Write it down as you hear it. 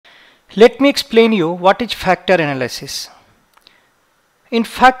Let me explain you what is factor analysis. In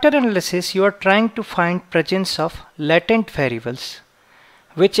factor analysis, you are trying to find presence of latent variables,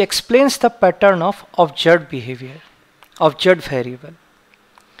 which explains the pattern of observed behavior, observed variable.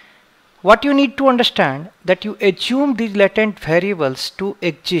 What you need to understand that you assume these latent variables to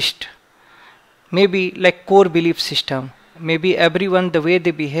exist, maybe like core belief system. Maybe everyone, the way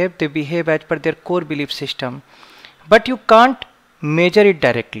they behave as per their core belief system, but you can't measure it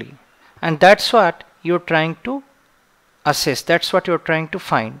directly, and that's what you're trying to assess, that's what you're trying to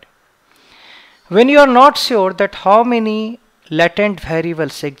find. When you are not sure that how many latent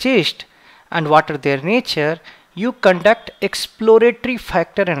variables exist and what are their nature, you conduct exploratory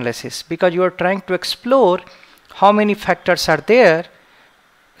factor analysis, because you are trying to explore how many factors are there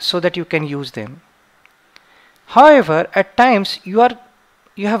so that you can use them. However, at times you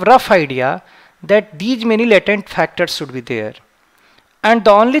have rough idea that these many latent factors should be there, and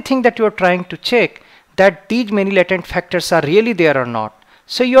the only thing that you are trying to check that these many latent factors are really there or not.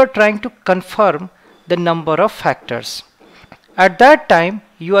 So you are trying to confirm the number of factors. At that time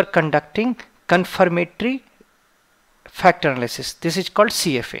you are conducting confirmatory factor analysis. This is called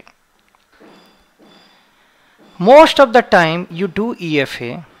CFA. Most of the time you do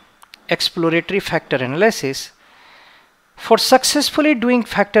EFA, exploratory factor analysis. For successfully doing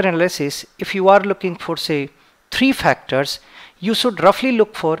factor analysis, if you are looking for say 3 factors, you should roughly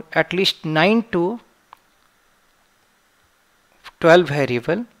look for at least 9 to 12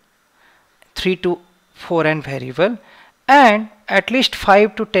 variable, 3 to 4 n variable, and at least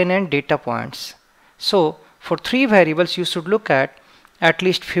 5 to 10 n data points. So for 3 variables you should look at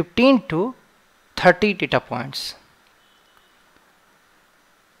least 15 to 30 data points.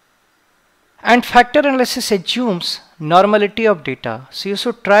 And factor analysis assumes normality of data, so you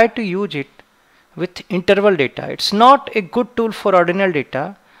should try to use it with interval data. It's not a good tool for ordinal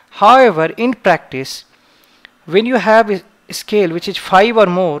data. However, in practice, when you have a scale which is 5 or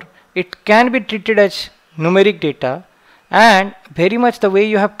more, it can be treated as numeric data, and very much the way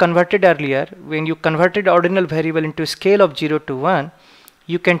you have converted earlier, when you converted ordinal variable into a scale of 0 to 1,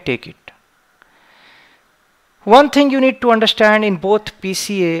 you can take it. One thing you need to understand in both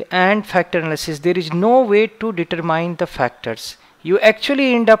PCA and factor analysis, there is no way to determine the factors. You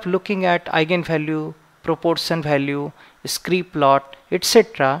actually end up looking at eigenvalue, proportion value, scree plot,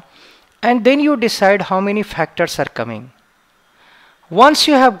 etc. and then you decide how many factors are coming. Once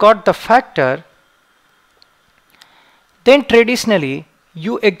you have got the factor, then traditionally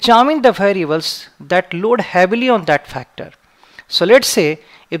you examine the variables that load heavily on that factor. So let's say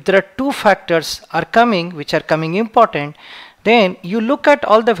if there are 2 factors are coming which are coming important, then you look at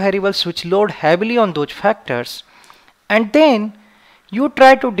all the variables which load heavily on those factors, and then you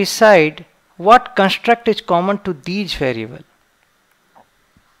try to decide what construct is common to these variables,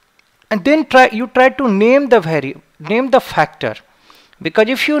 and then you try to name the factor, because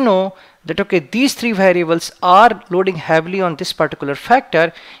if you know that okay, these 3 variables are loading heavily on this particular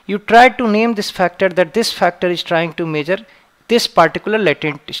factor, you try to name this factor, that this factor is trying to measure this particular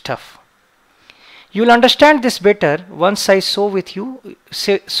latent stuff. You will understand this better once I show you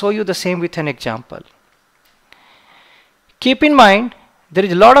the same with an example. Keep in mind there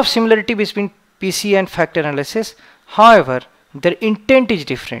is a lot of similarity between PCA and factor analysis. However, their intent is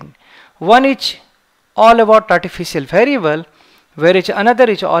different. One is all about artificial variable, whereas another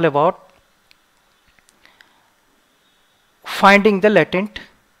is all about finding the latent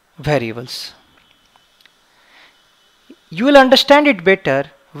variables. You will understand it better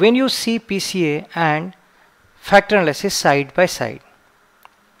when you see PCA and factor analysis side by side.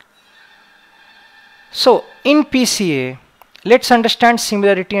 So in PCA, let's understand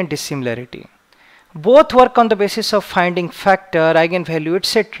similarity and dissimilarity. Both work on the basis of finding factor, eigenvalue,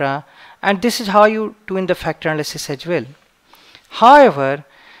 etc. and this is how you do in the factor analysis as well. However,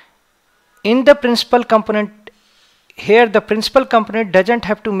 in the principal component, here the principal component doesn't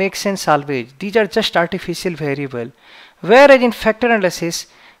have to make sense always. These are just artificial variable. Whereas in factor analysis,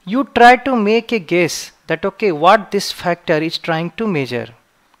 you try to make a guess that okay, what this factor is trying to measure.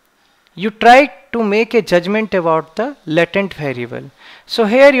 You try to make a judgment about the latent variable. So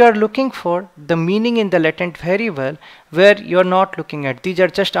here you are looking for the meaning in the latent variable, where you are not looking at. These are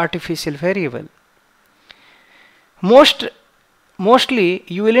just artificial variable. Mostly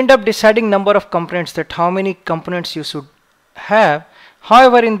you will end up deciding number of components, that how many components you should have.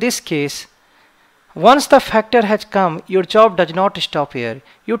 However, in this case, once the factor has come, your job does not stop here.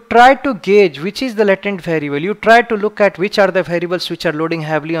 You try to gauge which is the latent variable. You try to look at which are the variables which are loading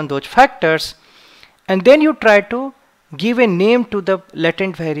heavily on those factors, and then you try to give a name to the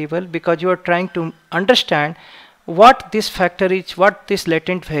latent variable, because you are trying to understand what this factor is, what this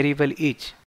latent variable is.